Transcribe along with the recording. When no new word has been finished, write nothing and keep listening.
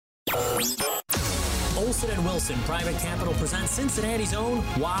Olson & Wilson Private Capital presents Cincinnati's own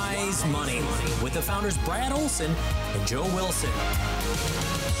Wise Money with the founders Brad Olson and Joe Wilson.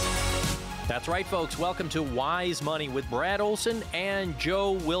 That's right, folks. Welcome to Wise Money with Brad Olson and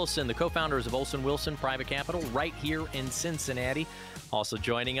Joe Wilson, the co-founders of Olson & Wilson Private Capital right here in Cincinnati. Also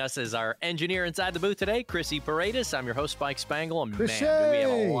joining us is our engineer inside the booth today, Chrissy Paredes. I'm your host, Spike Spangle. And Chrissy! Man, do we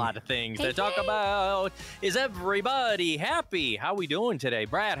have a lot of things to talk about. Is everybody happy? How we doing today?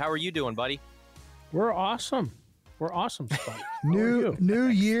 Brad, how are you doing, buddy? We're awesome. We're awesome, Spike. New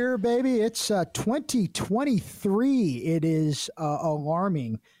year, baby. It's 2023. It is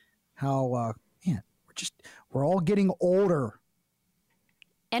alarming how, we're all getting older.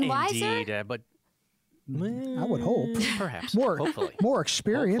 And Indeed, wiser? but I would hope. Perhaps. Hopefully. More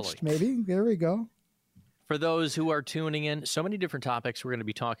experienced, Hopefully. maybe. There we go. For those who are tuning in, so many different topics we're going to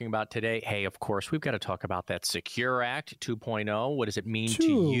be talking about today. Hey, of course, we've got to talk about that Secure Act 2.0. What does it mean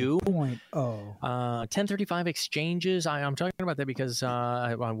to you? 2.0. 1035 exchanges. I'm talking about that because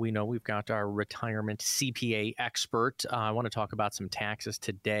we know we've got our retirement CPA expert. I want to talk about some taxes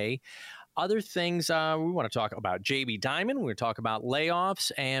today. Other things we want to talk about JB Diamond. We're going to talk about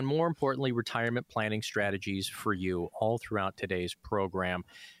layoffs and, more importantly, retirement planning strategies for you all throughout today's program.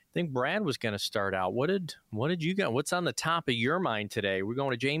 I think Brad was going to start out. What did you got? What's on the top of your mind today? We're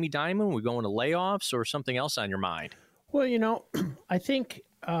going to Jamie Dimon? We're going to layoffs or something else on your mind? Well, I think,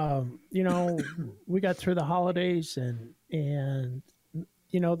 we got through the holidays and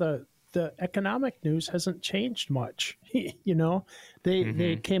the economic news hasn't changed much.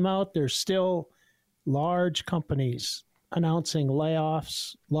 They came out. There's still large companies announcing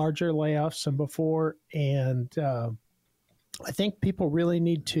layoffs, larger layoffs than before. And I think people really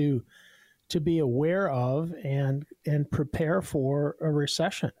need to be aware of and prepare for a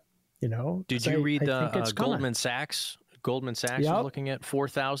recession. Did you read the Goldman Sachs? Goldman Sachs is looking at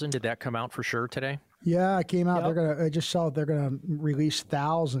 4,000. Did that come out for sure today? Yeah, it came out. Yep. I just saw they're gonna release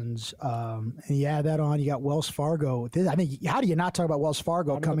thousands. And you add that on, you got Wells Fargo. I mean, how do you not talk about Wells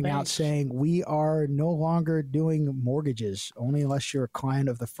Fargo coming out saying we are no longer doing mortgages, only unless you're a client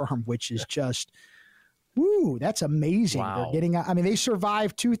of the firm, which is just. Woo, that's amazing. Wow. They're getting. I mean, they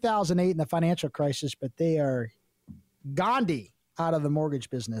survived 2008 in the financial crisis, but they are Gandhi out of the mortgage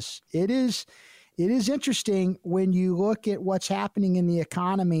business. It is interesting when you look at what's happening in the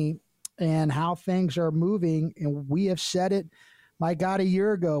economy and how things are moving. And we have said it, my God, a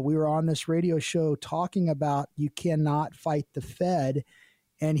year ago, we were on this radio show talking about you cannot fight the Fed.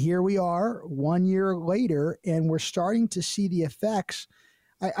 And here we are 1 year later, and we're starting to see the effects.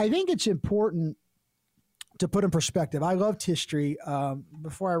 I think it's important to put in perspective. I loved history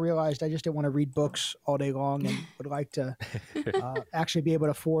before I realized I just didn't want to read books all day long and would like to actually be able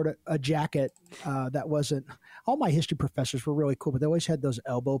to afford a jacket that wasn't. All my history professors were really cool, but they always had those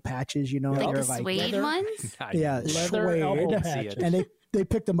elbow patches, like the suede ones? Yeah, leather suede. elbow patches. And they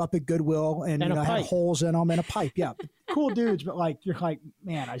picked them up at Goodwill and had holes in them and a pipe. Yeah, cool dudes, but you're like,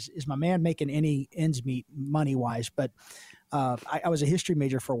 man, is my man making any ends meet money wise? But I was a history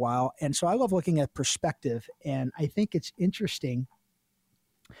major for a while, and so I love looking at perspective. And I think it's interesting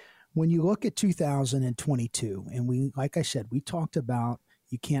when you look at 2022, and like I said, we talked about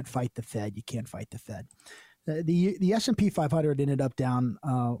you can't fight the Fed. You can't fight the Fed. The S&P 500 ended up down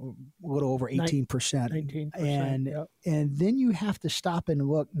a little over 18%. 19%. And then you have to stop and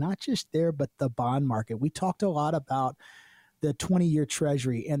look, not just there, but the bond market. We talked a lot about the 20-year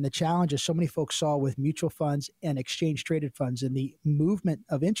Treasury and the challenges so many folks saw with mutual funds and exchange-traded funds and the movement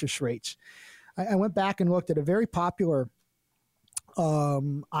of interest rates. I went back and looked at a very popular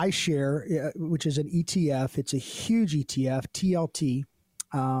iShare, which is an ETF. It's a huge ETF, TLT,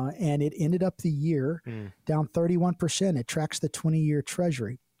 and it ended up the year down 31%. It tracks the 20-year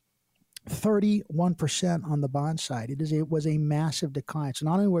Treasury. 31% on the bond side. It was a massive decline. So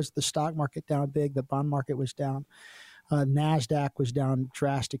not only was the stock market down big, the bond market was down. NASDAQ was down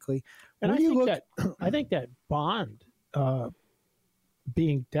drastically. And I think that bond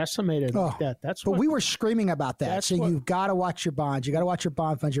being decimated like that, that's what... But we were screaming about that. So you've got to watch your bonds. You got to watch your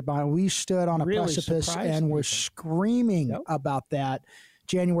bond funds, your bond. We stood on a precipice and were screaming about that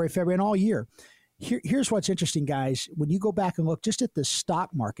January, February, and all year. Here's what's interesting, guys. When you go back and look just at the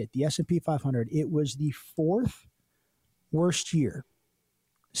stock market, the S&P 500, it was the fourth worst year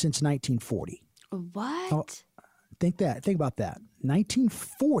since 1940. What? Oh, think about that.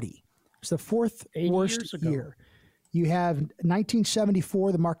 1940 was the fourth worst year. You have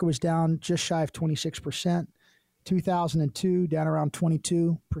 1974, the market was down just shy of 26%. 2002, down around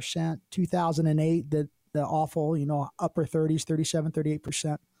 22%. 2008, the awful, upper 30s, 37,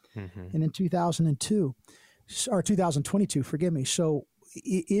 38%. And in 2022, or 2022, forgive me. So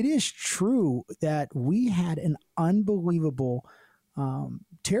it is true that we had an unbelievable,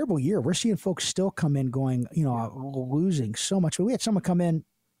 terrible year. We're seeing folks still come in going, losing so much. We had someone come in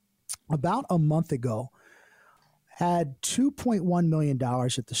about a month ago, had $2.1 million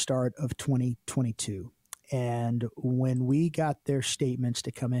at the start of 2022. And when we got their statements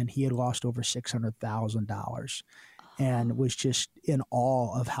to come in, he had lost over $600,000 and was just in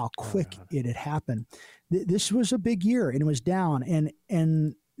awe of how quick it had happened. This was a big year and it was down.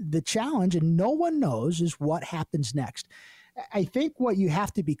 And the challenge, and no one knows, is what happens next. I think what you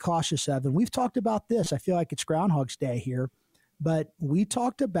have to be cautious of, and we've talked about this, I feel like it's Groundhog's Day here, but we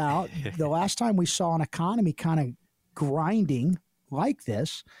talked about the last time we saw an economy kind of grinding like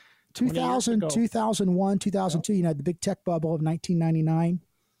this, 2000, 2001, 2002, you had the big tech bubble of 1999.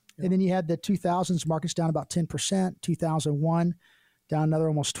 Yep. And then you had the 2000s markets down about 10%, 2001 down another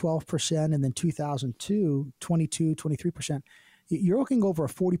almost 12%, and then 2002, 22, 23%. You're looking over a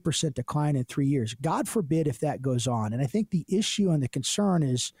 40% decline in 3 years. God forbid if that goes on. And I think the issue and the concern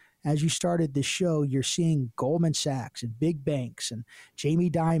is, as you started this show, you're seeing Goldman Sachs and big banks, and Jamie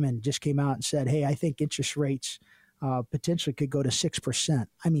Dimon just came out and said, hey, I think interest rates potentially could go to 6%.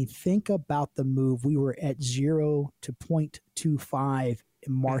 I mean, think about the move. We were at 0 to 0.25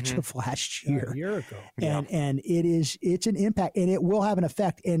 in March of last year. A year ago. And it's an impact, and it will have an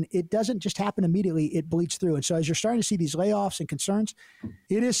effect. And it doesn't just happen immediately, it bleeds through. And so as you're starting to see these layoffs and concerns,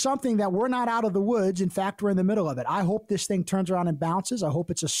 it is something that we're not out of the woods. In fact, we're in the middle of it. I hope this thing turns around and bounces. I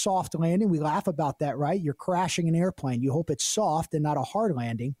hope it's a soft landing. We laugh about that, right? You're crashing an airplane. You hope it's soft and not a hard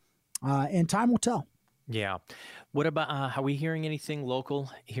landing. And time will tell. Yeah. What about, are we hearing anything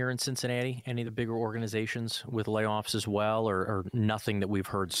local here in Cincinnati? Any of the bigger organizations with layoffs as well, or nothing that we've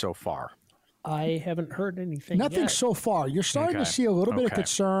heard so far? I haven't heard anything Nothing yet. So far. You're starting to see a little bit of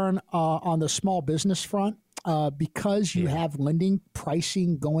concern on the small business front because you have lending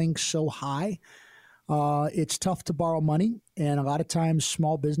pricing going so high. It's tough to borrow money, and a lot of times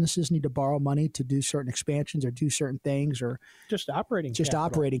small businesses need to borrow money to do certain expansions or do certain things, or just operating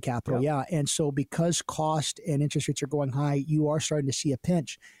capital. Yeah. And so because cost and interest rates are going high, you are starting to see a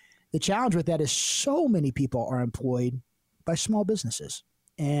pinch. The challenge with that is so many people are employed by small businesses.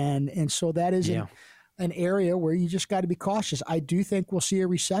 And so that is an area where you just got to be cautious. I do think we'll see a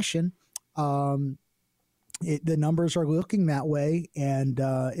recession. The numbers are looking that way, and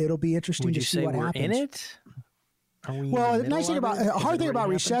it'll be interesting to see what happens. In it? Well, the nice thing a hard thing about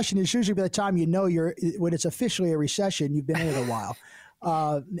recession is usually by the time you know when it's officially a recession, you've been in it a while.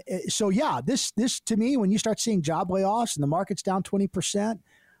 So yeah, this to me, when you start seeing job layoffs and the market's down 20%,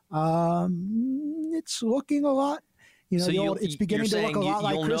 it's looking a lot. It's beginning to look a lot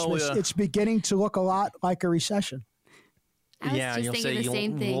like Christmas. It's beginning to look a lot like a recession. You'll say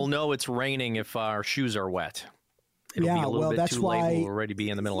we'll know it's raining if our shoes are wet. It'll be a little bit that's too why late. We'll already be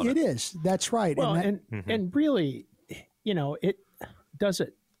in the middle of it. It is. That's right. Well, and really, it does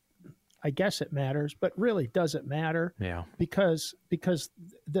it. I guess it matters, but really, does it matter? Yeah. Because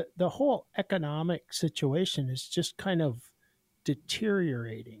the whole economic situation is just kind of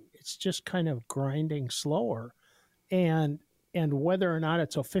deteriorating. It's just kind of grinding slower, and whether or not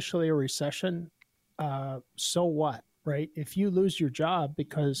it's officially a recession, so what? Right? If you lose your job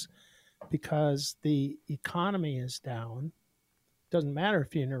because the economy is down, doesn't matter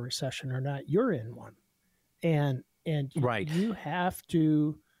if you're in a recession or not, you're in one. And you have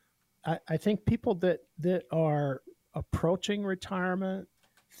to, I think people that are approaching retirement,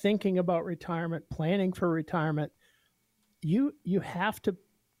 thinking about retirement, planning for retirement, you have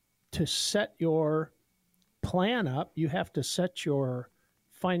to set your plan up. You have to set your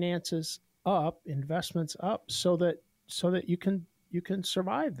finances up, investments up, so that you can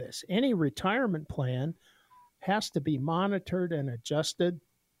survive this. Any retirement plan has to be monitored and adjusted.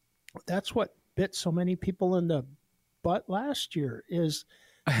 That's what bit so many people in the butt last year, is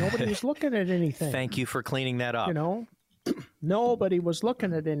nobody was looking at anything. Thank you for cleaning that up. Nobody was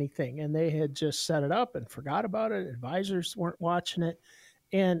looking at anything, and they had just set it up and forgot about it. Advisors weren't watching it,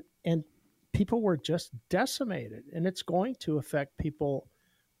 and people were just decimated. And it's going to affect people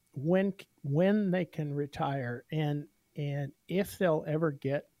when they can retire and if they'll ever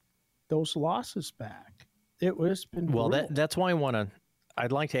get those losses back. It was been brutal. That's why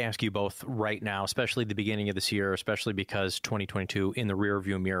I'd like to ask you both right now, especially the beginning of this year, especially because 2022 in the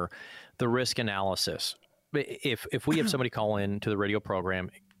rearview mirror, the risk analysis. If we have somebody call in to the radio program,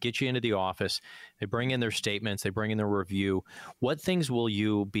 get you into the office, they bring in their statements, they bring in their review, what things will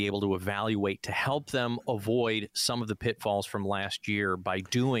you be able to evaluate to help them avoid some of the pitfalls from last year by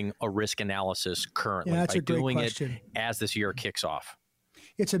doing a risk analysis currently, that's by a great doing question. it as this year kicks off?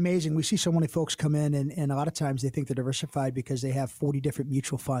 It's amazing. We see so many folks come in, and a lot of times they think they're diversified because they have 40 different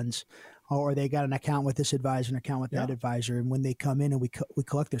mutual funds, or they got an account with this advisor, an account with that advisor. And when they come in and we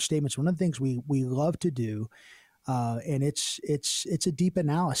collect their statements, one of the things we love to do, and it's a deep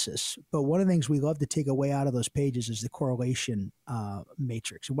analysis, but one of the things we love to take away out of those pages is the correlation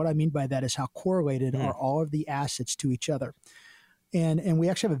matrix. And what I mean by that is how correlated are all of the assets to each other. And we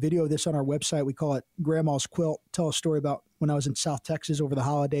actually have a video of this on our website. We call it Grandma's Quilt. Tell a story about when I was in South Texas over the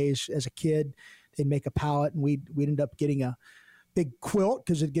holidays as a kid. They'd make a pallet, and we'd end up getting a big quilt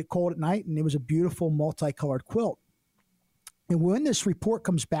because it'd get cold at night, and it was a beautiful multicolored quilt. And when this report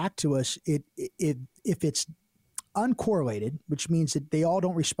comes back to us, if it's uncorrelated, which means that they all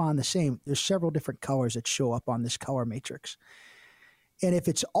don't respond the same, there's several different colors that show up on this color matrix. And if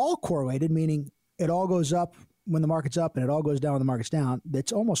it's all correlated, meaning it all goes up when the market's up and it all goes down when the market's down,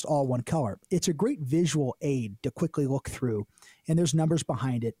 it's almost all one color. It's a great visual aid to quickly look through, and there's numbers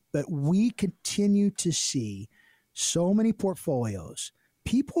behind it. But we continue to see so many portfolios,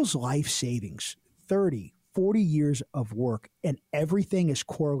 people's life savings, 30, 40 years of work, and everything is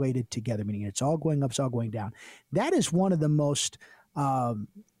correlated together, meaning it's all going up, it's all going down. That is one of the most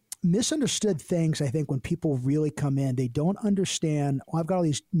misunderstood things, I think, when people really come in. They don't understand, I've got all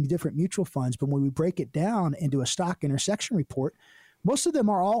these different mutual funds, but when we break it down into a stock intersection report, most of them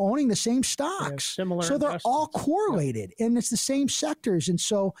are all owning the same stocks. Similar so they're all correlated, and it's the same sectors. And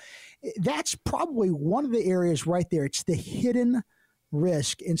so that's probably one of the areas right there. It's the hidden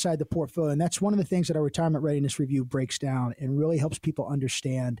risk inside the portfolio. And that's one of the things that our retirement readiness review breaks down and really helps people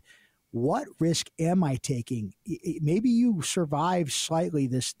understand, what risk am I taking? Maybe you survived slightly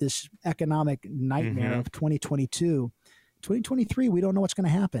this economic nightmare of 2022. 2023, we don't know what's going to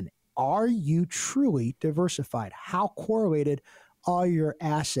happen. Are you truly diversified? How correlated are your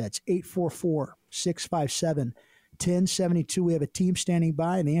assets? 844-657-1072. We have a team standing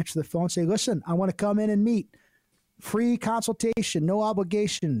by, and they answer the phone and say, listen, I want to come in and meet. Free consultation, no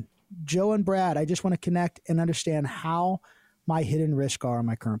obligation. Joe and Brad, I just want to connect and understand how my hidden risk are in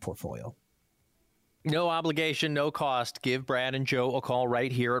my current portfolio. No obligation, no cost. Give Brad and Joe a call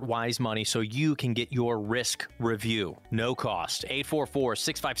right here at Wise Money so you can get your risk review. No cost.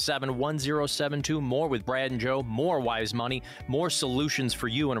 844-657-1072. More with Brad and Joe. More Wise Money. More solutions for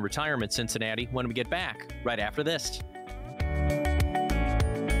you in a retirement, Cincinnati, when we get back right after this.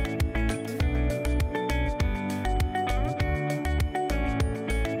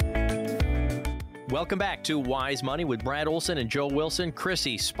 Welcome back to Wise Money with Brad Olson and Joe Wilson.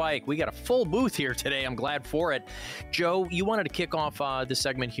 Chrissy, Spike, we got a full booth here today. I'm glad for it. Joe, you wanted to kick off this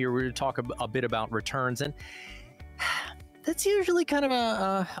segment here. We're going to talk a bit about returns, and that's usually kind of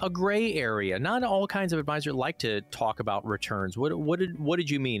a gray area. Not all kinds of advisors like to talk about returns. What did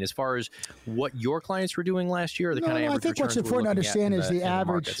you mean as far as what your clients were doing last year? Or the kind of average I think what's important to understand is the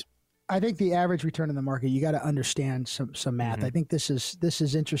average. I think the average return in the market, you got to understand some math. Mm-hmm. I think this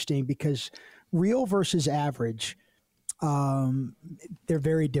is interesting because real versus average, they're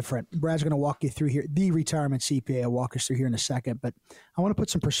very different. Brad's going to walk you through here. The retirement CPA will walk us through here in a second, but I want to put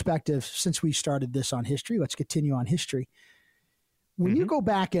some perspective since we started this on history. Let's continue on history. When you go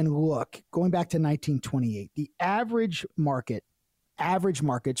back and look, going back to 1928, the average market's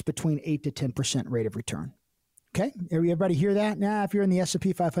between 8 to 10% rate of return. Okay, everybody hear that? Now, if you're in the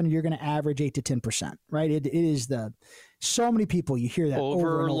S&P 500, you're going to average 8 to 10%, right? It is so many people, you hear that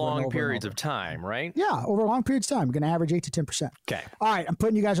over long periods of time, right? Yeah, over long periods of time, you're going to average 8 to 10%. Okay. All right, I'm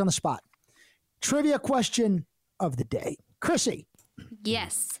putting you guys on the spot. Trivia question of the day. Chrissy.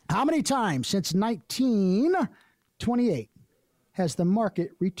 Yes. How many times since 1928 has the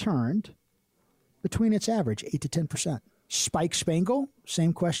market returned between its average 8 to 10%? Spike Spangle,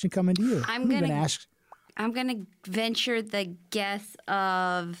 same question coming to you. I'm going to ask. I'm going to venture the guess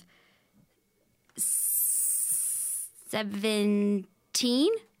of 17.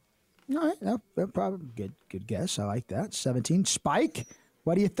 All right, probably good guess. I like that. 17. Spike,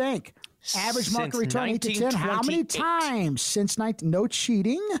 what do you think? Average market return 8 to 10. How many times since no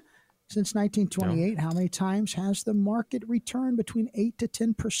cheating? Since 1928, How many times has the market returned between 8 to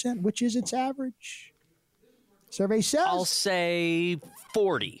 10%? Which is its average? Survey says. I'll say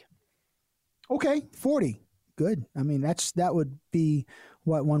 40. Okay, 40. Good. I mean, that would be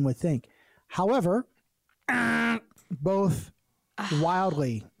what one would think. However, both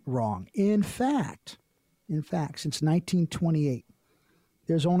wildly wrong. In fact, since 1928,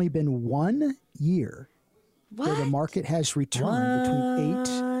 there's only been 1 year where the market has returned between 8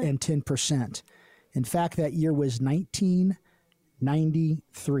 and 10%. In fact, that year was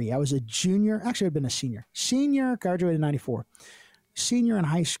 1993. I was a junior. Actually, I'd been a senior. Graduated in 94. Senior in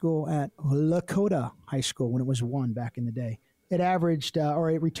high school at Lakota High School when it was 1 back in the day. It averaged or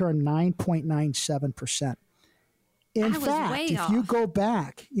it returned 9.97%. In fact, if you go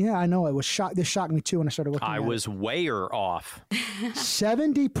back, yeah, I know it was this shocked me too when I started looking. I was wayer off.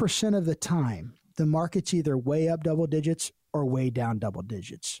 70% of the time, the market's either way up double digits or way down double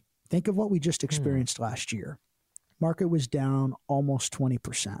digits. Think of what we just experienced last year. Market was down almost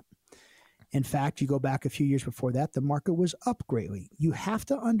 20%. In fact, you go back a few years before that, the market was up greatly. You have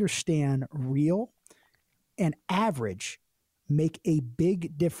to understand real and average make a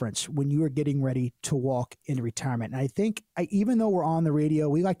big difference when you are getting ready to walk into retirement. And I think even though we're on the radio,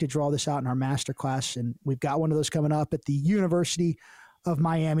 we like to draw this out in our master class, and we've got one of those coming up at the University of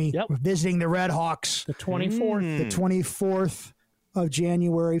Miami. Yep. We're visiting the Red Hawks. The 24th. The 24th of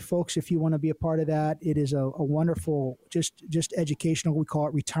January, folks, if you want to be a part of that. It is a wonderful, just educational, we call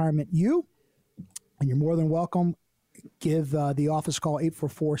it Retirement U. And you're more than welcome. Give the office call,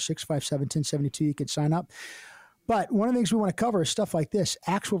 844-657-1072. You can sign up. But one of the things we want to cover is stuff like this,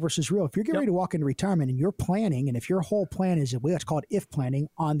 actual versus real. If you're getting ready to walk into retirement and you're planning, and if your whole plan is, let's call it if planning,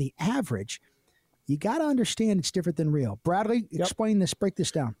 on the average, you got to understand it's different than real. Bradley, explain this, break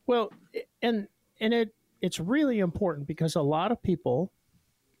this down. Well, and it's really important because a lot of people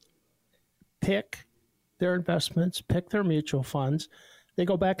pick their investments, pick their mutual funds. They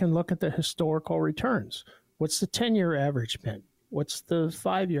go back and look at the historical returns. What's the 10-year average been? What's the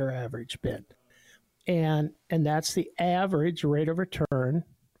 5-year average been? And that's the average rate of return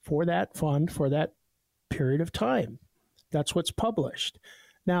for that fund for that period of time. That's what's published.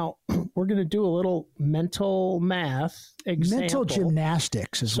 Now, we're going to do a little mental math example. Mental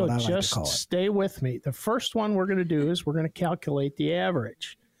gymnastics is what I like to call it. So just stay with me. The first one we're going to do is we're going to calculate the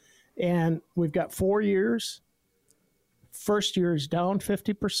average. And we've got 4 years. First year is down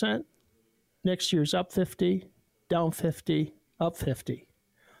 50%. Next year's up 50, down 50, up 50.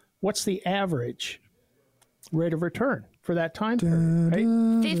 What's the average rate of return for that time period? Right?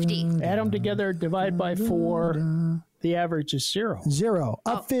 50. Add them together, divide by 4. The average is 0. 0.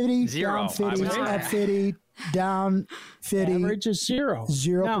 Up 50, down 50, up 50, down 50. Average is 0.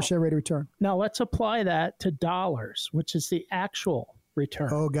 0% rate of return. Now let's apply that to dollars, which is the actual return.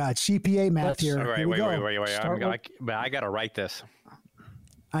 Oh, God. CPA math here. Wait. I got to write this.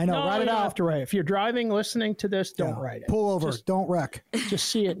 I know. Write it out. You don't have to write. If you're driving, listening to this, don't write it. Pull over. Don't wreck. Just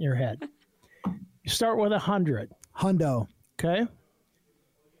see it in your head. You start with 100. Hundo. Okay.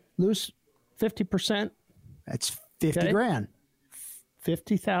 Lose 50%. That's 50 grand.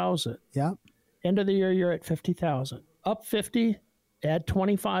 50,000. Yeah. End of the year, you're at 50,000. Up 50, add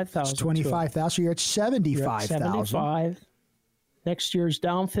 25,000. 25,000. So you're at 75,000. 75. Next year's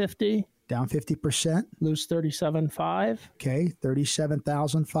down 50. Down 50%. Lose 37.5. Okay,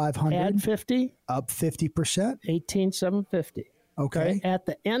 37,500. Add 50. Up 50%. 18,750. Okay. At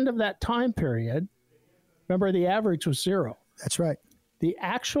the end of that time period, remember the average was 0. That's right. The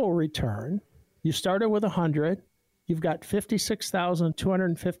actual return, you started with 100. You've got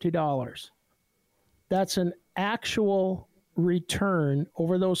 $56,250. That's an actual return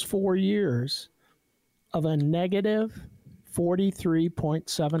over those 4 years of a negative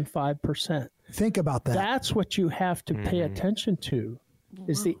 43.75%. Think about that. That's what you have to pay attention to,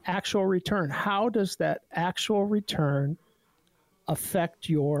 is the actual return. How does that actual return affect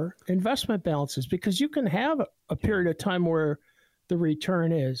your investment balances? Because you can have a period of time where the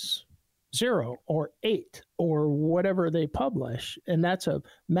return is 0 or 8 or whatever they publish, and that's a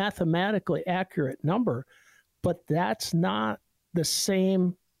mathematically accurate number, but that's not the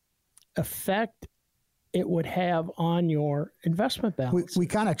same effect it would have on your investment balance. We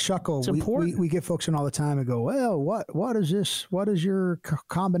kind of chuckle. It's important. We get folks in all the time and go, well, what is this? What is your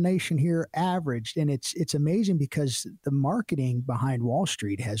combination here averaged? And it's amazing because the marketing behind Wall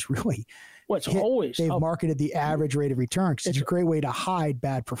Street has really they've marketed the average rate of return because it's a great way to hide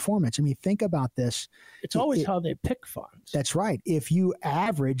bad performance. I mean, think about this. It's always how they pick funds. That's right. If you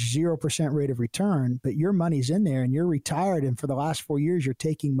average 0% rate of return, but your money's in there and you're retired and for the last 4 years you're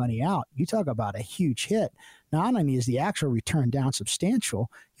taking money out, you talk about a huge hit. Not only is the actual return down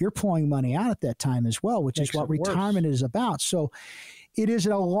substantial, you're pulling money out at that time as well, which is what retirement is about. So it is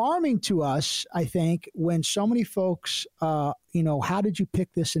alarming to us, I think, when so many folks, how did you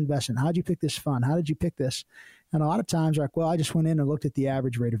pick this investment? How did you pick this fund? How did you pick this? And a lot of times they're like, well, I just went in and looked at the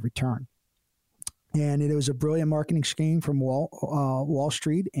average rate of return. And it was a brilliant marketing scheme from Wall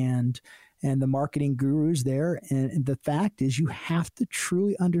Street and the marketing gurus there. And the fact is you have to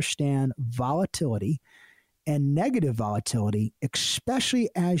truly understand volatility and negative volatility, especially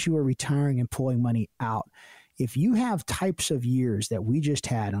as you are retiring and pulling money out. If you have types of years that we just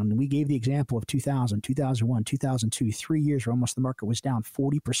had, we gave the example of 2000, 2001, 2002, 3 years where almost the market was down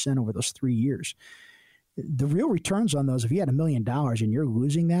 40% over those 3 years. the real returns on those, if you had $1 million and you're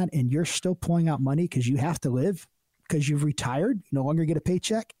losing that and you're still pulling out money because you have to live, because you've retired, you no longer get a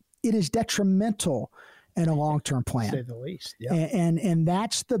paycheck, it is detrimental in a long-term plan. To say the least. Yeah. And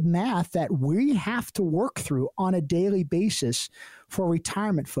that's the math that we have to work through on a daily basis for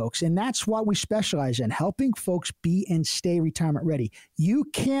retirement folks. And that's what we specialize in, helping folks be and stay retirement ready. You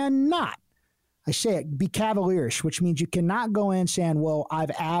cannot, I say it, be cavalierish, which means you cannot go in saying, well,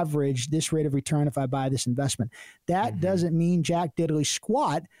 I've averaged this rate of return if I buy this investment. That doesn't mean jack diddly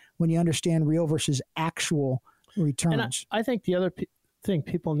squat when you understand real versus actual returns. And I think the other thing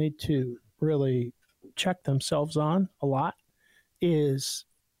people need to really check themselves on a lot is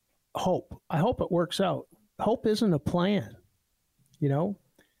hope. I hope it works out. Hope isn't a plan. You know,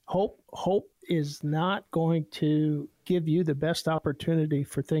 hope is not going to give you the best opportunity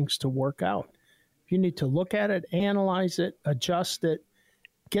for things to work out. You need to look at it, analyze it, adjust it,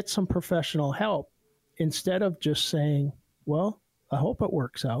 get some professional help instead of just saying, well, I hope it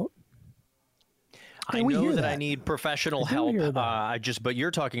works out. I know that I need professional help. But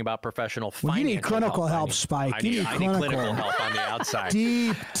you're talking about professional financial help. You need clinical help, Spike. I need clinical help on the outside.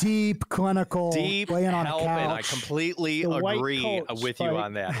 Deep clinical. Laying on help, and I completely agree with you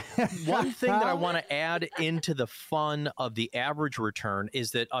on that. One thing that I want to add into the fun of the average return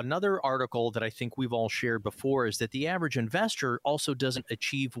is that another article that I think we've all shared before is that the average investor also doesn't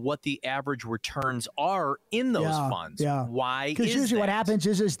achieve what the average returns are in those funds. Yeah. Why? Because usually what happens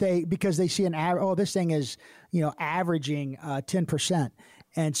is because they see an average. Oh, this thing is averaging 10%,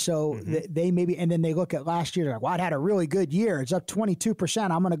 and so they maybe, and then they look at last year, they're like, well, it had a really good year, it's up 22%,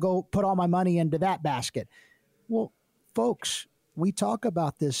 I'm going to go put all my money into that basket. Well, folks, we talk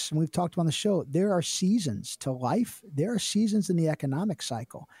about this and we've talked on the show. There are seasons to life. There are seasons in the economic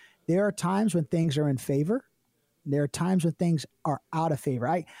cycle. There are times when things are in favor. There are times when things are out of favor.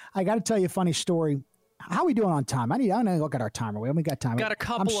 I got to tell you a funny story. How are we doing on time? I'm going to look at our timer. We haven't got time. Got a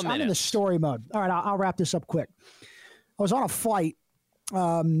couple of minutes. I'm in the story mode. All right, I'll wrap this up quick. I was on a flight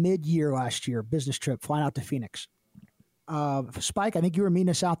mid-year last year, business trip, flying out to Phoenix. Spike, I think you were meeting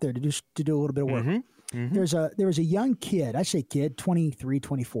us out there to do a little bit of work. There was a young kid, I say kid, 23,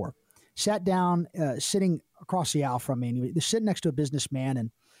 24, sat down, sitting across the aisle from me, and he was sitting next to a businessman, and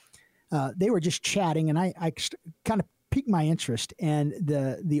they were just chatting, and I kind of piqued my interest. And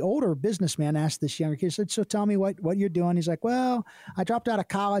the older businessman asked this younger kid, said, so tell me what you're doing. He's like, well, I dropped out of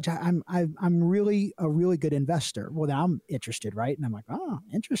college. I'm really a really good investor. Well, then I'm interested, right? And I'm like, oh,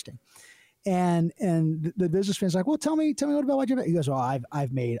 interesting. And the businessman's like, well, tell me what about what you. He goes, well,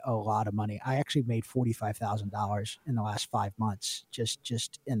 I've made a lot of money. I actually made $45,000 in the last 5 months,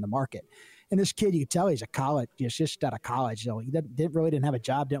 just in the market. And this kid, you could tell he's just out of college. He didn't have a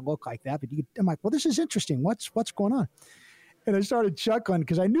job, didn't look like that. But I'm like, well, this is interesting. What's going on? And I started chuckling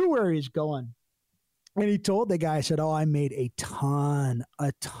because I knew where he was going. And he told the guy, I said, oh, I made a ton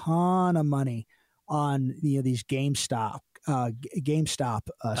of money on these GameStop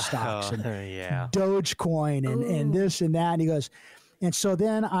stocks and Dogecoin and this and that. And he goes, and so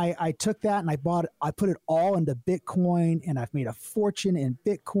then I took that and I put it all into Bitcoin, and I've made a fortune in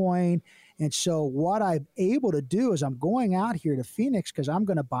Bitcoin. And so what I'm able to do is I'm going out here to Phoenix because I'm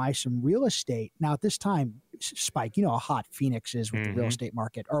going to buy some real estate. Now at this time, Spike, you know how hot Phoenix is with the real estate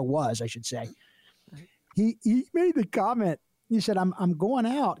market, or was, I should say. He made the comment. He said, I'm going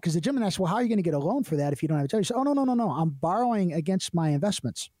out, because the gentleman asked, well, how are you going to get a loan for that if you don't have a job? He said, oh, no. I'm borrowing against my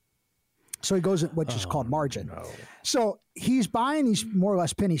investments. So he goes at which is called margin. No. So he's buying these more or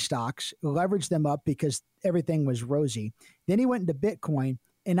less penny stocks, leveraged them up because everything was rosy. Then he went into Bitcoin,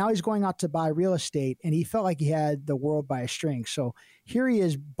 and now he's going out to buy real estate, and he felt like he had the world by a string. So here he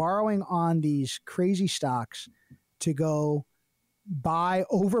is borrowing on these crazy stocks to go buy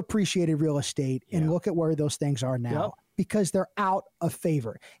overappreciated real estate, and look at where those things are now. Yep. Because they're out of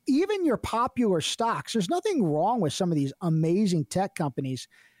favor. Even your popular stocks, there's nothing wrong with some of these amazing tech companies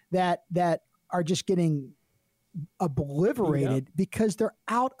that are just getting obliterated because they're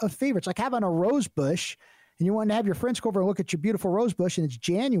out of favor. It's like having a rose bush and you want to have your friends go over and look at your beautiful rose bush, and it's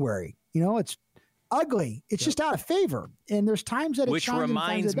January. It's ugly. It's just out of favor. And there's times that it Which shines,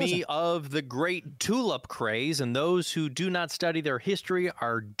 reminds and times me of the great tulip craze, and those who do not study their history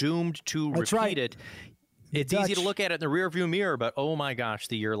are doomed to repeat it. It's easy to look at it in the rearview mirror, but oh my gosh,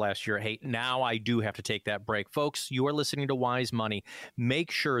 the year last year. Hey, now I do have to take that break. Folks, you are listening to Wise Money.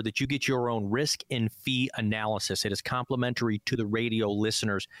 Make sure that you get your own risk and fee analysis. It is complimentary to the radio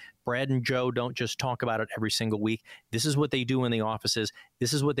listeners. Brad and Joe don't just talk about it every single week. This is what they do in the offices.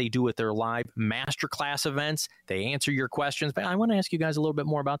 This is what they do at their live masterclass events. They answer your questions. But I want to ask you guys a little bit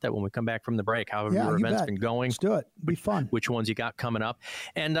more about that when we come back from the break. How have your events been going? Let's do it. It'll be fun. Which ones you got coming up?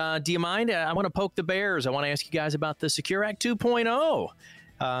 And do you mind? I want to poke the bears. I want to ask you guys about the Secure Act 2.0.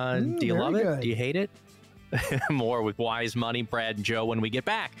 Do you love it? Do you hate it? More with Wise Money, Brad and Joe, when we get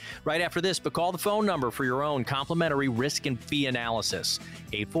back right after this. But call the phone number for your own complimentary risk and fee analysis,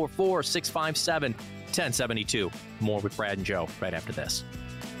 844-657-1072. More with Brad and Joe right after this.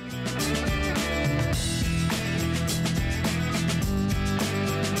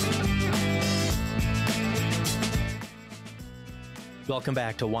 Welcome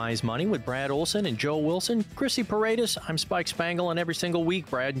back to Wise Money with Brad Olson and Joe Wilson. Chrissy Paredes, I'm Spike Spangle, and every single week,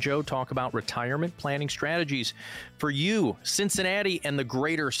 Brad and Joe talk about retirement planning strategies for you, Cincinnati, and the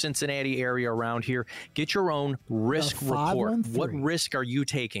greater Cincinnati area around here. Get your own risk report. What risk are you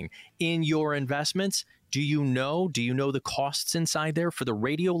taking in your investments? Do you know the costs inside there? For the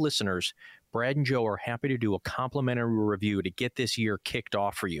radio listeners, Brad and Joe are happy to do a complimentary review to get this year kicked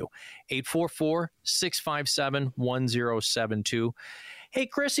off for you. 844-657-1072. Hey,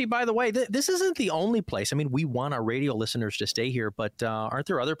 Chrissy, by the way, this isn't the only place. I mean, we want our radio listeners to stay here, but aren't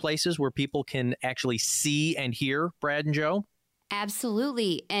there other places where people can actually see and hear Brad and Joe?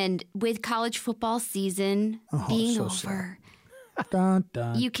 Absolutely. And with college football season being over, dun,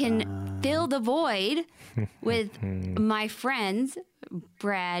 dun, you can fill the void with my friends,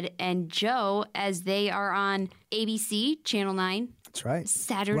 Brad and Joe, as they are on ABC, Channel 9. That's right.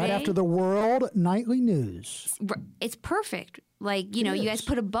 Saturday. Right after the World Nightly News. It's perfect. Like, you guys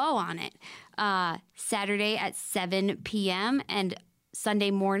put a bow on it. Saturday at 7 p.m. and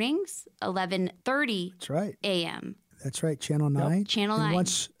Sunday mornings, 11:30 That's right. a.m. That's right. Channel 9. Yep. Channel 9. And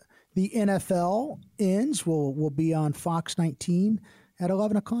once the NFL ends, we'll be on Fox 19 at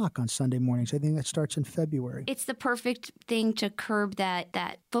 11 o'clock on Sunday mornings. I think that starts in February. It's the perfect thing to curb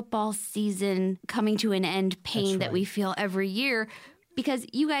that football season coming to an end pain that we feel every year, because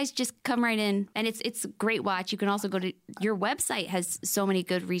you guys just come right in, and it's a great watch. You can also go to your website, has so many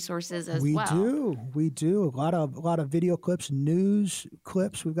good resources as well. We do. A lot of video clips, news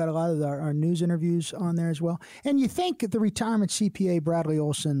clips. We've got a lot of our news interviews on there as well. And you think the retirement CPA Bradley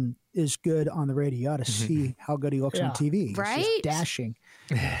Olson is good on the radio. You ought to see how good he looks on TV. Right? He's just dashing.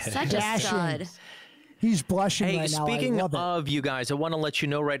 Such a stud. He's blushing right now. Speaking of you guys, I want to let you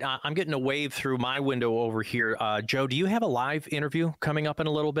know I'm getting a wave through my window over here. Joe, do you have a live interview coming up in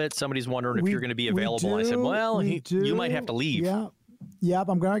a little bit? Somebody's wondering if you're going to be available. I said, well, you might have to leave. Yep,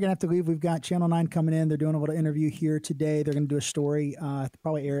 I'm going to have to leave. We've got Channel 9 coming in. They're doing a little interview here today. They're going to do a story,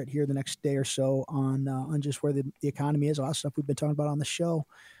 probably air it here the next day or so on just where the economy is. A lot of stuff we've been talking about on the show.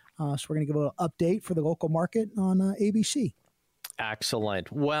 So we're going to give a little update for the local market on ABC.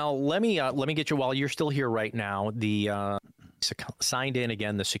 Excellent. Well, let me get you, while you're still here right now, the signed in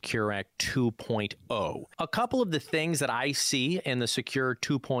again, the Secure Act 2.0. A couple of the things that I see in the Secure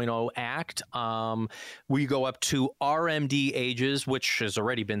 2.0 Act, we go up to RMD ages, which has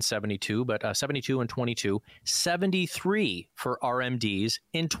already been 72, but 72 and 22, 73 for RMDs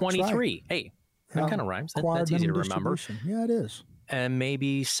in 23. Right. Hey, that kind of rhymes. That's easy to remember. Yeah, it is. And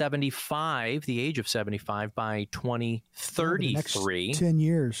maybe 75, the age of 75 by 2033. Next 10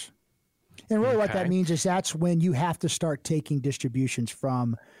 years. And really what that means is that's when you have to start taking distributions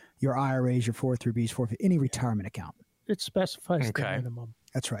from your IRAs, your 403Bs, any retirement account. It specifies the minimum.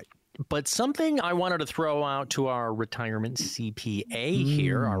 That's right. But something I wanted to throw out to our retirement CPA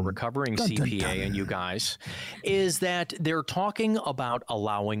here, our recovering CPA and you guys, is that they're talking about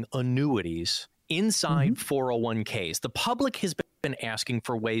allowing annuities inside 401ks. The public has been asking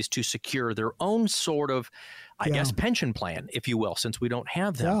for ways to secure their own sort of, I guess, pension plan, if you will, since we don't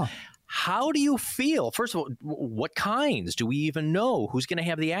have them. Yeah. How do you feel? First of all, what kinds? Do we even know who's going to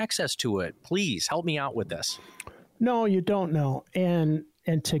have the access to it? Please help me out with this. No, you don't know. And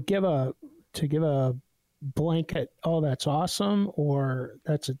to give a blanket, oh, that's awesome, or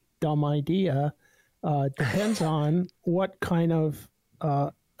that's a dumb idea, depends on what kind of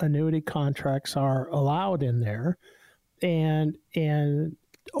annuity contracts are allowed in there, and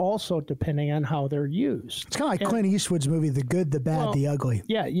also depending on how they're used. It's kind of like Clint Eastwood's movie, The Good, the Bad, the Ugly.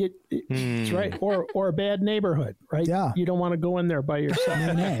 Yeah, that's right. Or a bad neighborhood, right? Yeah. You don't want to go in there by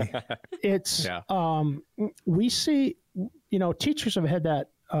yourself. It's we see, teachers have had that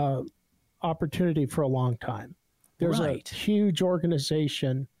opportunity for a long time. There's a huge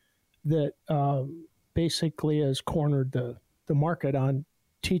organization that basically has cornered the market on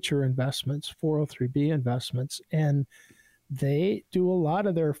teacher investments, 403B investments, and they do a lot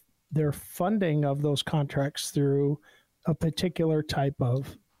of their funding of those contracts through a particular type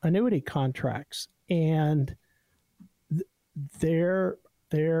of annuity contracts, and they're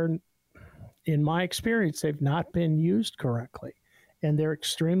in my experience, they've not been used correctly, and they're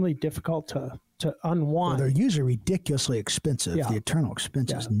extremely difficult to unwind. Well, they're usually ridiculously expensive. Yeah. The eternal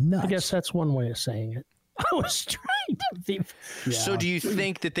expense is nuts. I guess that's one way of saying it. I was trying to be. Yeah. So do you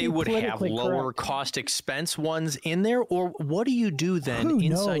think that they would have lower cost expense ones in there, or what do you do then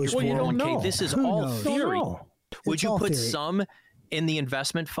inside your 401k? This is all theory. Would you put some in the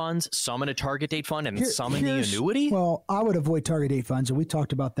investment funds, some in a target date fund, and some in the annuity? Well, I would avoid target date funds, and we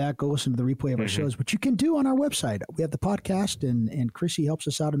talked about that. Go listen to the replay of our shows, which you can do on our website. We have the podcast, and Chrissy helps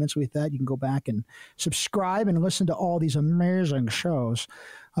us out immensely with that. You can go back and subscribe and listen to all these amazing shows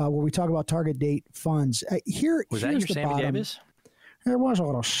where we talk about target date funds. Was that your Sammy Davis? It was a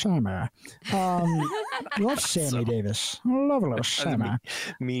little Sammy. Love Sammy Davis. Love a little Sammy.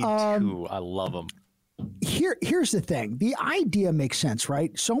 Me too. I love him. Here's the thing. The idea makes sense,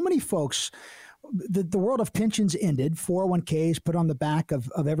 right? So many folks, the world of pensions ended, 401ks put on the back of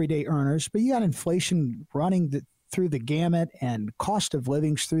everyday earners, but you got inflation running through the gamut and cost of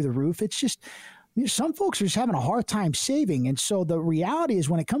living's through the roof. It's just, some folks are just having a hard time saving. And so the reality is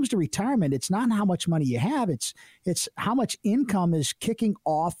when it comes to retirement, it's not how much money you have, it's how much income is kicking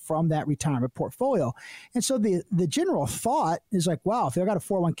off from that retirement portfolio. And so the general thought is like, wow, if I got a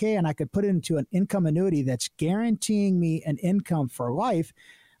 401k and I could put it into an income annuity that's guaranteeing me an income for life,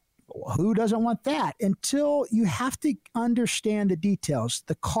 who doesn't want that? Until you have to understand the details,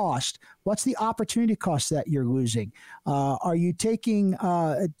 the cost. What's the opportunity cost that you're losing? Are you taking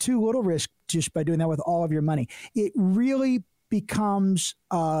too little risk just by doing that with all of your money? It really becomes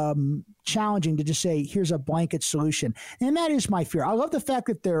challenging to just say, here's a blanket solution. And that is my fear. I love the fact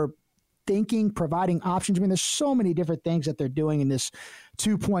that they're providing options. I mean, there's so many different things that they're doing in this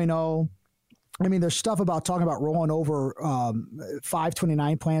 2.0. I mean, there's stuff about talking about rolling over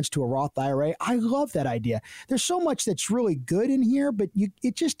 529 plans to a Roth IRA. I love that idea. There's so much that's really good in here, but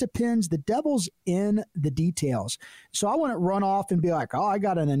it just depends. The devil's in the details. So I wouldn't run off and be like, oh, I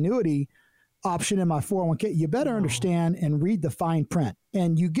got an annuity option in my 401k. You better understand and read the fine print.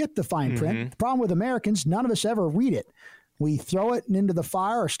 And you get the fine print. The problem with Americans, none of us ever read it. We throw it into the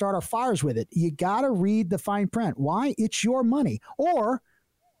fire or start our fires with it. You got to read the fine print. Why? It's your money. Or,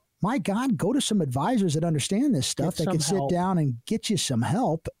 my God, go to some advisors that understand this stuff that can sit down and get you some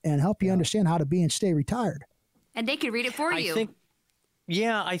help and help you understand how to be and stay retired. And they can read it for you.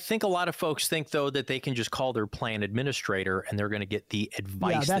 I think a lot of folks think, though, that they can just call their plan administrator and they're going to get the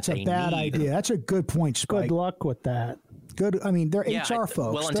advice that they need. Yeah, that's a bad idea. That's a good point, Spike. Good luck with that. Good. I mean, they're HR folks.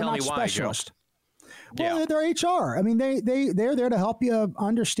 Well, and they're tell not me why, specialists. Joe. Well, they're HR. I mean, they're there to help you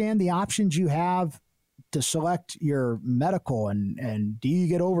understand the options you have to select your medical and do you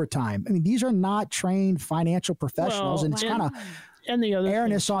get overtime? I mean, these are not trained financial professionals, and it's kind of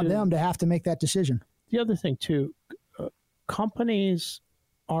airness on them to have to make that decision. The other thing too, companies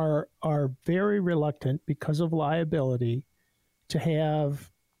are very reluctant because of liability to have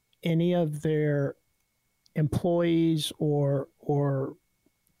any of their employees or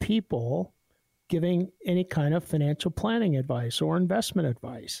people giving any kind of financial planning advice or investment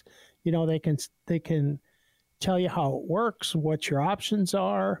advice. You know, they can tell you how it works, what your options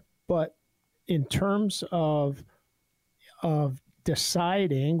are, but in terms of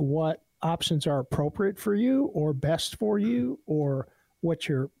deciding what options are appropriate for you or best for you, or what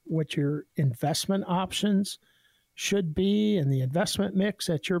your investment options should be and the investment mix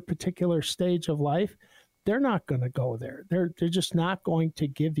at your particular stage of life, they're not going to go there. They're just not going to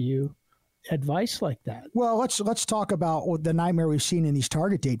give you advice like that. Well, let's talk about the nightmare we've seen in these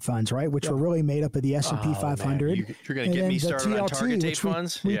target date funds, right? Which were really made up of the S&P 500. Man, you're going to get me started on target date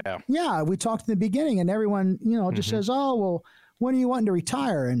funds? Yeah, we talked in the beginning, and everyone, just says, oh, well, when are you wanting to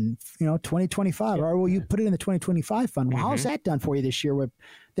retire? And, 2025. Or, well, you put it in the 2025 fund. Well, how's that done for you this year with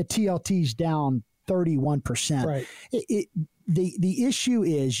the TLT's down 31%? Right. The issue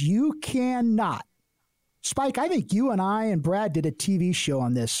is you cannot, Spike, I think you and I and Brad did a TV show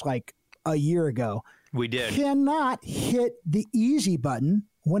on this like a year ago. We did. Cannot hit the easy button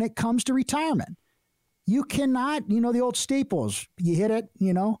when it comes to retirement. You cannot, the old Staples, you hit it,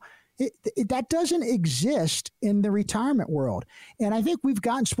 that doesn't exist in the retirement world. And I think we've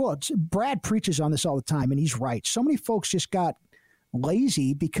gotten spoiled. Brad preaches on this all the time, and he's right. So many folks just got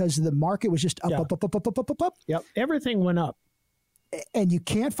lazy because the market was just up. Yep. Everything went up. And you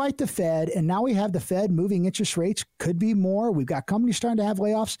can't fight the Fed. And now we have the Fed moving interest rates. Could be more. We've got companies starting to have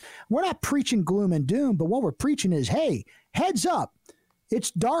layoffs. We're not preaching gloom and doom, but what we're preaching is, hey, heads up.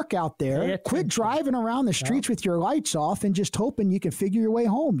 It's dark out there. Quit driving around the streets with your lights off and just hoping you can figure your way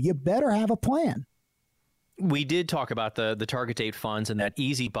home. You better have a plan. We did talk about the target date funds and that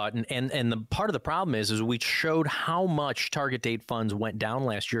easy button. And the part of the problem is we showed how much target date funds went down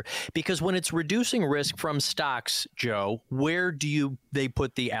last year, because when it's reducing risk from stocks, Joe, where do they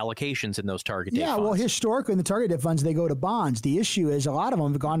put the allocations in those target date funds? Yeah, well, historically in the target date funds, they go to bonds. The issue is a lot of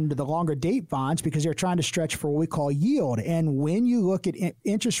them have gone into the longer date bonds because they're trying to stretch for what we call yield. And when you look at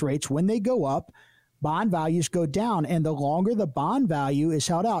interest rates, when they go up, bond values go down, and the longer the bond value is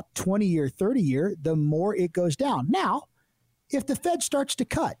held out, 20-year, 30-year, the more it goes down. Now, if the Fed starts to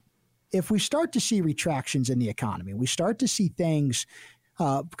cut, if we start to see retractions in the economy, we start to see things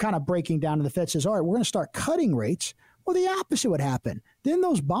kind of breaking down, and the Fed says, all right, we're going to start cutting rates, well, the opposite would happen. Then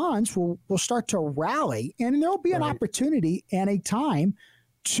those bonds will start to rally, and there will be an opportunity and a time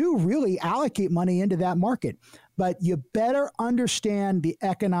to really allocate money into that market. But you better understand the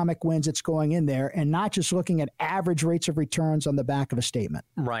economic winds that's going in there and not just looking at average rates of returns on the back of a statement.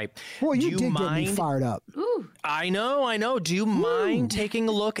 Right. Well, you did get me fired up. Ooh. I know. Do you mind taking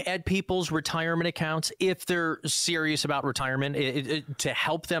a look at people's retirement accounts if they're serious about retirement to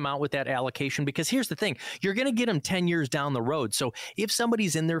help them out with that allocation? Because here's the thing. You're going to get them 10 years down the road. So if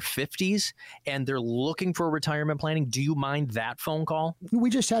somebody's in their 50s and they're looking for retirement planning, do you mind that phone call?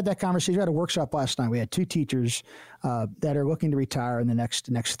 We just had that conversation. We had a workshop last night. We had two teachers that are looking to retire in the next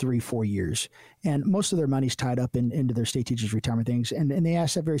 3-4 years. And most of their money's tied up into their state teachers' retirement things. And they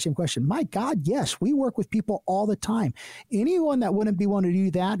asked that very same question. My God, yes, we work with people all the time. Anyone that wouldn't be willing to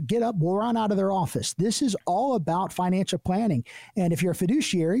do that, get up, we'll run out of their office. This is all about financial planning. And if you're a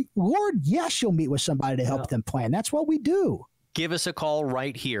fiduciary, Lord, yes, you'll meet with somebody to help them plan. That's what we do. Give us a call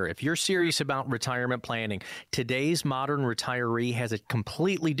right here. If you're serious about retirement planning, today's modern retiree has a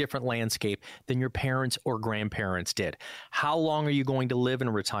completely different landscape than your parents or grandparents did. How long are you going to live in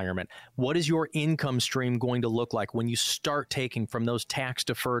retirement? What is your income stream going to look like when you start taking from those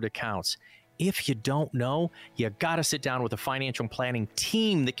tax-deferred accounts? If you don't know, you got to sit down with a financial planning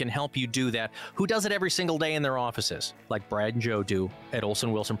team that can help you do that, who does it every single day in their offices, like Brad and Joe do at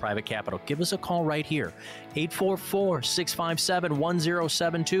Olson Wilson Private Capital. Give us a call right here,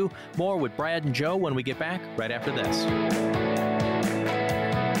 844-657-1072. More with Brad and Joe when we get back right after this.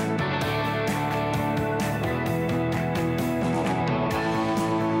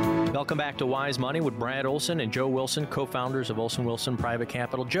 Welcome back to Wise Money with Brad Olson and Joe Wilson, co-founders of Olson Wilson Private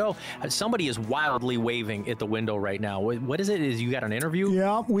Capital. Joe, somebody is wildly waving at the window right now. What is it? Is you got an interview?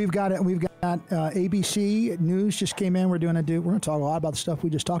 Yeah, we've got it. We've got ABC News just came in. We're going to talk a lot about the stuff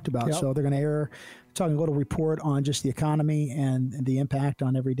we just talked about. Yep. So they're going to air talking a little report on just the economy and the impact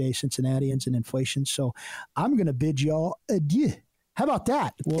on everyday Cincinnatians and inflation. So I'm going to bid y'all adieu. How about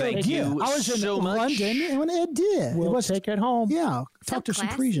that? Well, thank you I was in so London much. when it did. We'll take it home. Yeah. Talk to some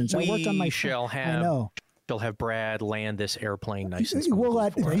Parisians. I worked on my shall have. I know. She'll have Brad land this airplane nice and smooth. We'll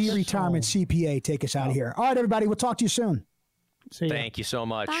let the retirement CPA take us out of here. All right, everybody. We'll talk to you soon. Thank you so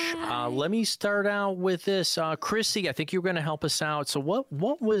much. Let me start out with this. Chrissy, I think you're going to help us out. So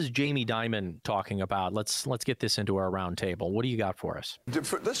what was Jamie Dimon talking about? Let's get this into our round table. What do you got for us?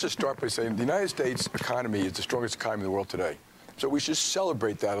 Let's just start by saying the United States economy is the strongest economy in the world today. So we should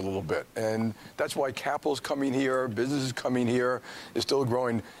celebrate that a little bit. And that's why capital's coming here, businesses coming here, is still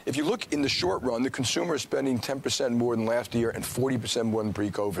growing. If you look in the short run, the consumer is spending 10% more than last year and 40% more than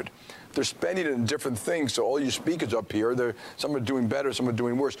pre-COVID. They're spending it in different things. So all your speakers up here, some are doing better, some are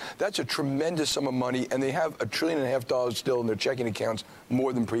doing worse. That's a tremendous sum of money, and they have $1.5 trillion still in their checking accounts,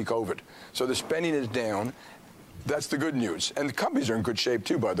 more than pre-COVID. So the spending is down. That's the good news. And the companies are in good shape,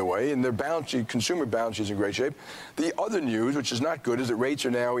 too, by the way, and their balance sheet, consumer balance sheet is in great shape. The other news, which is not good, is that rates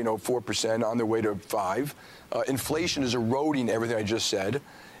are now, 4% on their way to 5%. Inflation is eroding everything I just said,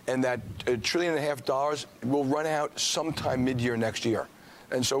 and that $1.5 trillion will run out sometime mid-year next year.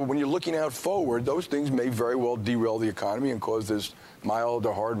 And so when you're looking out forward, those things may very well derail the economy and cause this mild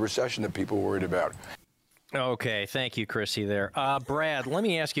or hard recession that people are worried about. Okay, thank you, Chrissy, there. Brad, let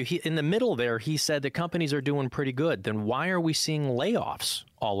me ask you, in the middle there, he said that companies are doing pretty good. Then why are we seeing layoffs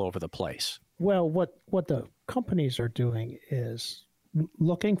all over the place? Well, what the companies are doing is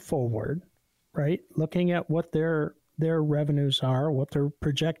looking forward, right? Looking at what their revenues are, what their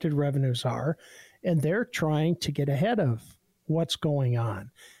projected revenues are, and they're trying to get ahead of what's going on.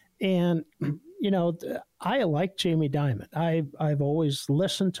 And, I like Jamie Dimon. I've always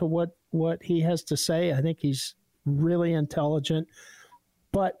listened to what he has to say. I think he's really intelligent.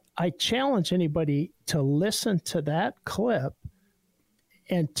 But I challenge anybody to listen to that clip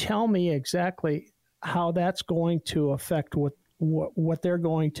and tell me exactly how that's going to affect what they're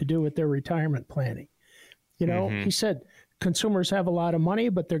going to do with their retirement planning. He said consumers have a lot of money,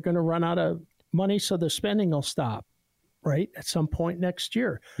 but they're going to run out of money, so the spending will stop, right, at some point next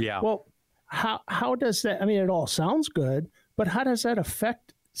year. Yeah. Well, how does that, I mean, it all sounds good, but how does that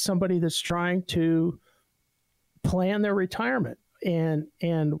affect somebody that's trying to plan their retirement and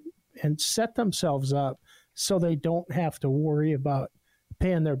set themselves up so they don't have to worry about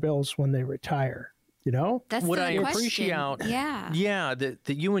paying their bills when they retire? You know, that's what the I question. appreciate. Yeah, that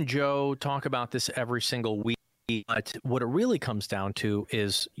you and Joe talk about this every single week. But what it really comes down to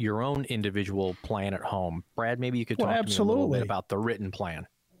is your own individual plan at home. Brad, maybe you could talk to me a little bit about the written plan.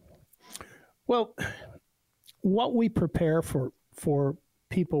 Well, what we prepare for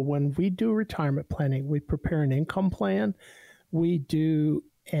people when we do retirement planning, we prepare an income plan. We do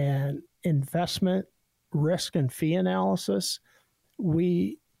an investment risk and fee analysis.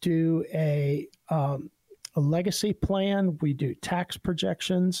 We do a legacy plan. We do tax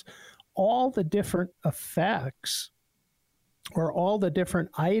projections. All the different effects or all the different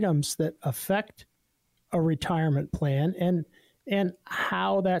items that affect a retirement plan and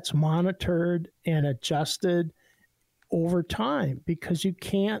how that's monitored and adjusted over time, because you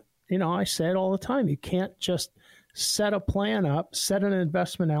can't, I say it all the time, you can't just set a plan up, set an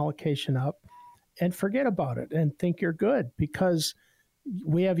investment allocation up and forget about it and think you're good, because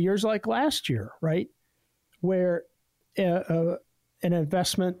we have years like last year, right, where an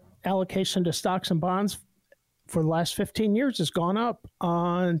investment allocation to stocks and bonds for the last 15 years has gone up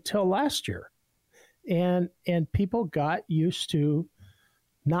until last year. And people got used to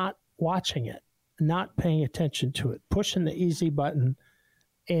not watching it, not paying attention to it, pushing the easy button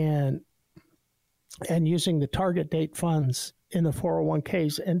and using the target date funds in the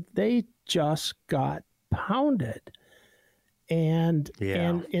 401ks, and they just got pounded. And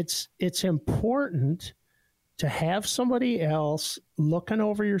it's important to have somebody else looking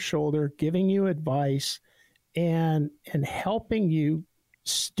over your shoulder, giving you advice and helping you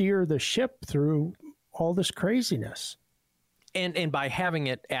steer the ship through all this craziness. And by having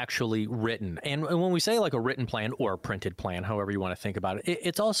it actually written, and when we say like a written plan or a printed plan, however you want to think about it,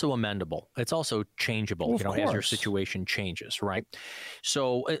 it's also amendable. It's also changeable, as your situation changes, right?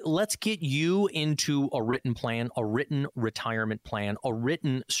 So let's get you into a written plan, a written retirement plan, a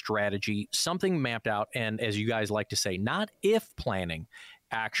written strategy, something mapped out. And as you guys like to say, not if planning,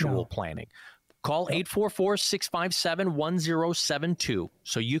 actual planning. Call 844-657-1072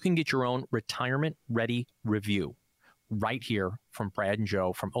 so you can get your own retirement ready review right here from Brad and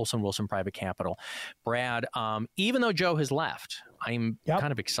Joe from Olson Wilson Private Capital. Brad, even though Joe has left, I'm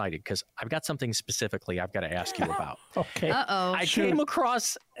kind of excited because I've got something specifically I've got to ask you about. Okay. I came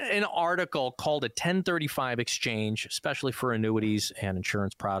across an article called a 1035 exchange, especially for annuities and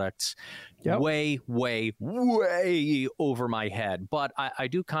insurance products. Way, way, way over my head. But I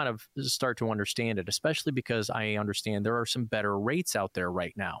do kind of start to understand it, especially because I understand there are some better rates out there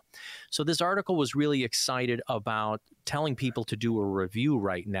right now. So this article was really excited about telling people to do a review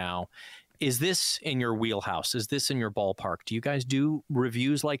right now. Is this in your wheelhouse? Is this in your ballpark? Do you guys do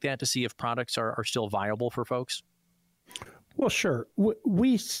reviews like that to see if products are still viable for folks? Well, sure.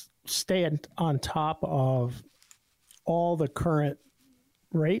 We stay on top of all the current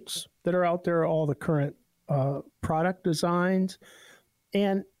rates that are out there, all the current product designs.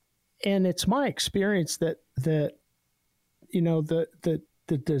 And it's my experience that the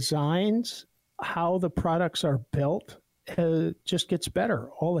designs, how the products are built, just gets better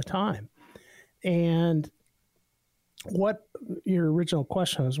all the time. And what your original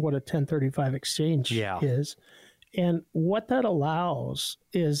question is, what a 1035 exchange is. And what that allows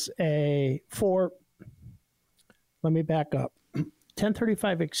is let me back up.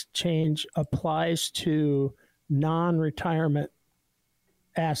 1035 exchange applies to non-retirement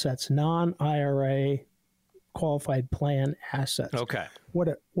assets, non-IRA qualified plan assets. Okay. What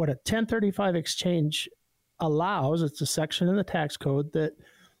a 1035 exchange allows, it's a section in the tax code that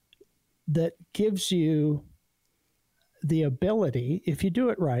gives you the ability, if you do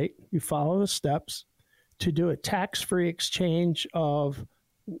it right, you follow the steps, to do a tax-free exchange of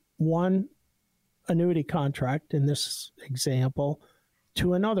one annuity contract, in this example,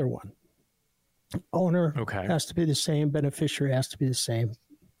 to another one. Owner has to be the same, beneficiary has to be the same.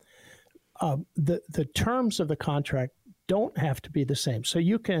 The terms of the contract don't have to be the same. So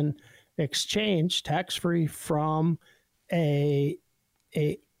you can exchange tax-free from a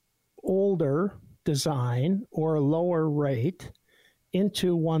older design or a lower rate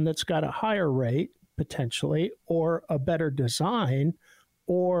into one that's got a higher rate potentially, or a better design,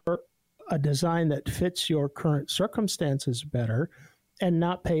 or a design that fits your current circumstances better, and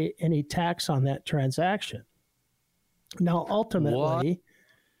not pay any tax on that transaction. Now, ultimately,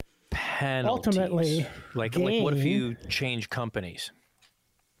 penalties. Like what if you change companies?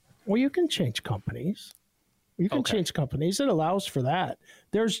 Well, you can change companies. You can change companies. It allows for that.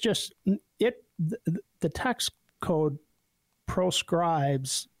 There's just the tax code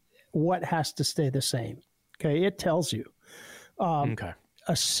proscribes what has to stay the same. Okay, it tells you.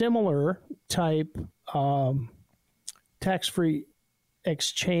 A similar type tax-free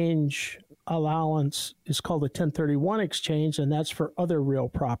exchange allowance is called a 1031 exchange, and that's for other real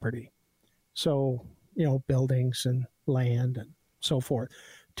property. So, buildings and land and so forth.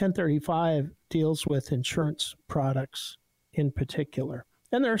 1035 deals with insurance products in particular.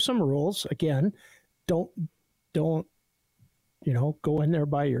 And there are some rules. Again, don't go in there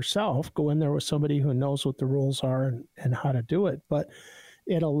by yourself. Go in there with somebody who knows what the rules are and how to do it. But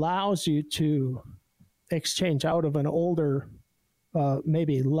it allows you to exchange out of an older,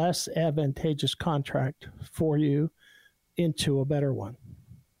 maybe less advantageous contract for you into a better one.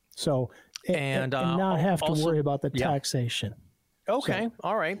 So, and not have to worry about the taxation. Okay. So,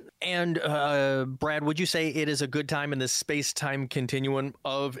 all right. And Brad, would you say it is a good time in this space-time continuum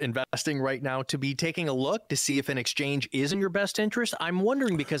of investing right now to be taking a look to see if an exchange is in your best interest? I'm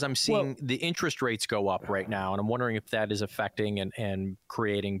wondering because I'm seeing the interest rates go up right now, and I'm wondering if that is affecting and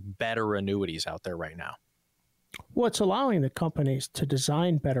creating better annuities out there right now. Well, it's allowing the companies to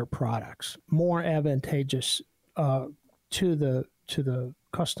design better products, more advantageous to the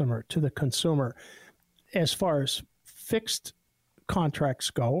customer, to the consumer, as far as fixed contracts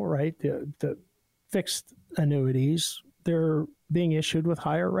go, right? The fixed annuities, they're being issued with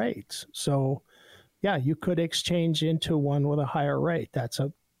higher rates. So, yeah, you could exchange into one with a higher rate. That's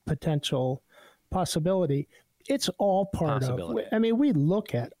a potential possibility. It's all part of, I mean, we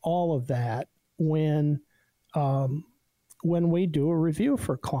look at all of that when we do a review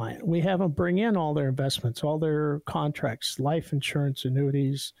for a client. We have them bring in all their investments, all their contracts, life insurance,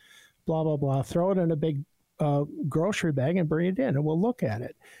 annuities, blah, blah, blah, throw it in a big grocery bag and bring it in, and we'll look at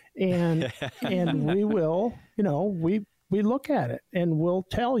it. And we will, we look at it and we'll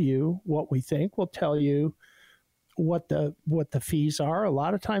tell you what we think. We'll tell you what the fees are. A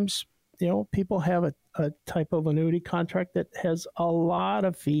lot of times, people have a type of annuity contract that has a lot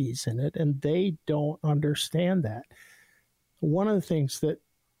of fees in it, and they don't understand that. One of the things that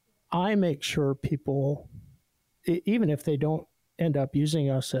I make sure people, even if they don't end up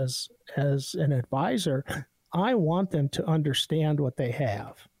using us as an advisor, I want them to understand what they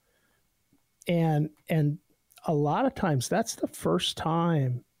have. And a lot of times that's the first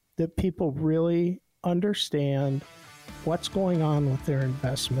time that people really understand what's going on with their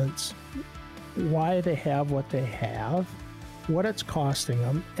investments, why they have what they have, what it's costing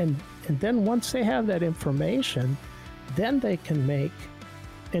them. And then once they have that information, then they can make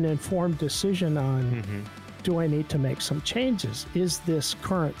an informed decision on, do I need to make some changes? Is this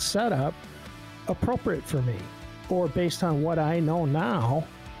current setup appropriate for me? Or based on what I know now,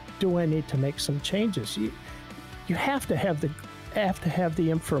 do I need to make some changes? You have to have the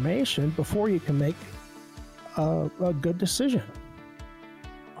information before you can make a good decision.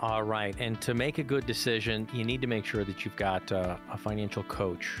 All right. And to make a good decision, you need to make sure that you've got a financial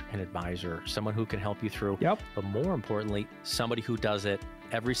coach, an advisor, someone who can help you through. Yep. But more importantly, somebody who does it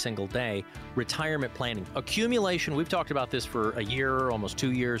every single day. Retirement planning. Accumulation, we've talked about this for a year, almost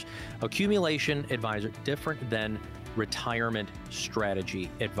 2 years. Accumulation advisor, different than retirement strategy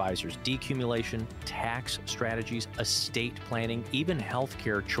advisors. Decumulation, tax strategies, estate planning, even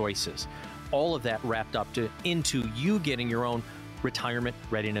healthcare choices. All of that wrapped up into you getting your own retirement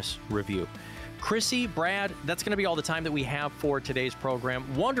readiness review. Chrissy, Brad, that's going to be all the time that we have for today's program.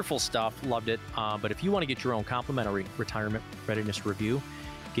 Wonderful stuff. Loved it. But if you want to get your own complimentary retirement readiness review,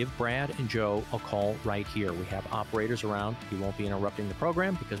 give Brad and Joe a call right here. We have operators around. You won't be interrupting the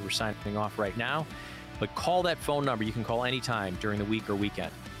program because we're signing off right now. But call that phone number. You can call anytime during the week or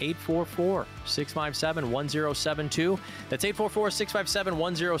weekend. 844-657-1072. That's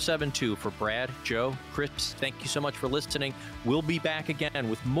 844-657-1072 for Brad, Joe, Chris. Thank you so much for listening. We'll be back again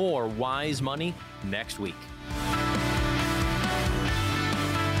with more Wise Money next week.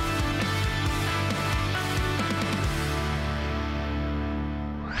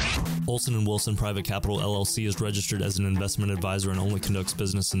 Olson & Wilson Private Capital, LLC is registered as an investment advisor and only conducts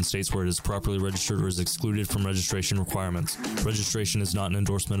business in states where it is properly registered or is excluded from registration requirements. Registration is not an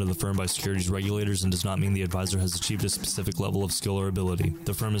endorsement of the firm by securities regulators and does not mean the advisor has achieved a specific level of skill or ability.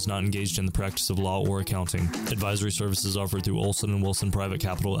 The firm is not engaged in the practice of law or accounting. Advisory services offered through Olson & Wilson Private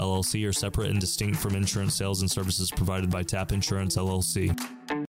Capital, LLC are separate and distinct from insurance sales and services provided by TAP Insurance, LLC.